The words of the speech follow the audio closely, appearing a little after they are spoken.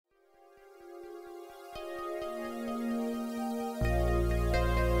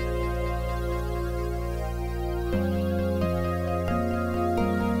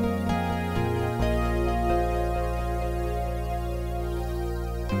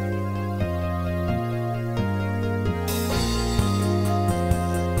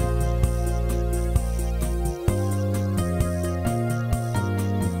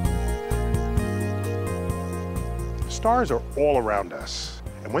Stars are all around us,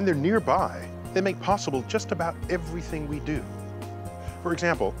 and when they're nearby, they make possible just about everything we do. For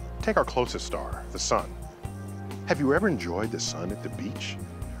example, take our closest star, the sun. Have you ever enjoyed the sun at the beach?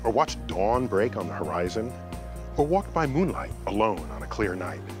 Or watched dawn break on the horizon? Or walked by moonlight alone on a clear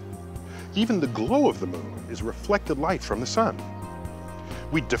night? Even the glow of the moon is reflected light from the sun.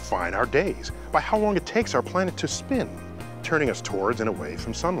 We define our days by how long it takes our planet to spin, turning us towards and away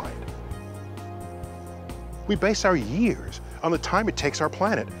from sunlight. We base our years on the time it takes our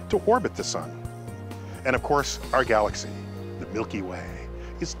planet to orbit the sun. And of course, our galaxy, the Milky Way,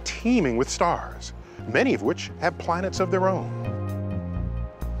 is teeming with stars, many of which have planets of their own.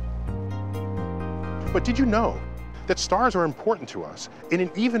 But did you know that stars are important to us in an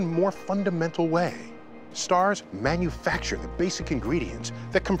even more fundamental way? Stars manufacture the basic ingredients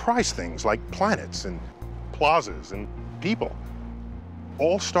that comprise things like planets and plazas and people.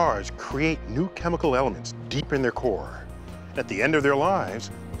 All stars create new chemical elements deep in their core. At the end of their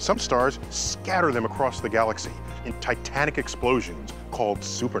lives, some stars scatter them across the galaxy in titanic explosions called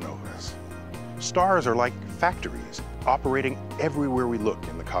supernovas. Stars are like factories operating everywhere we look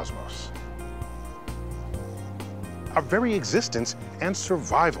in the cosmos. Our very existence and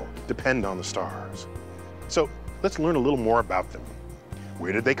survival depend on the stars. So let's learn a little more about them.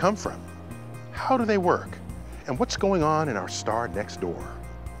 Where did they come from? How do they work? And what's going on in our star next door,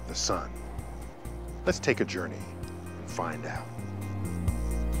 the sun? Let's take a journey and find out.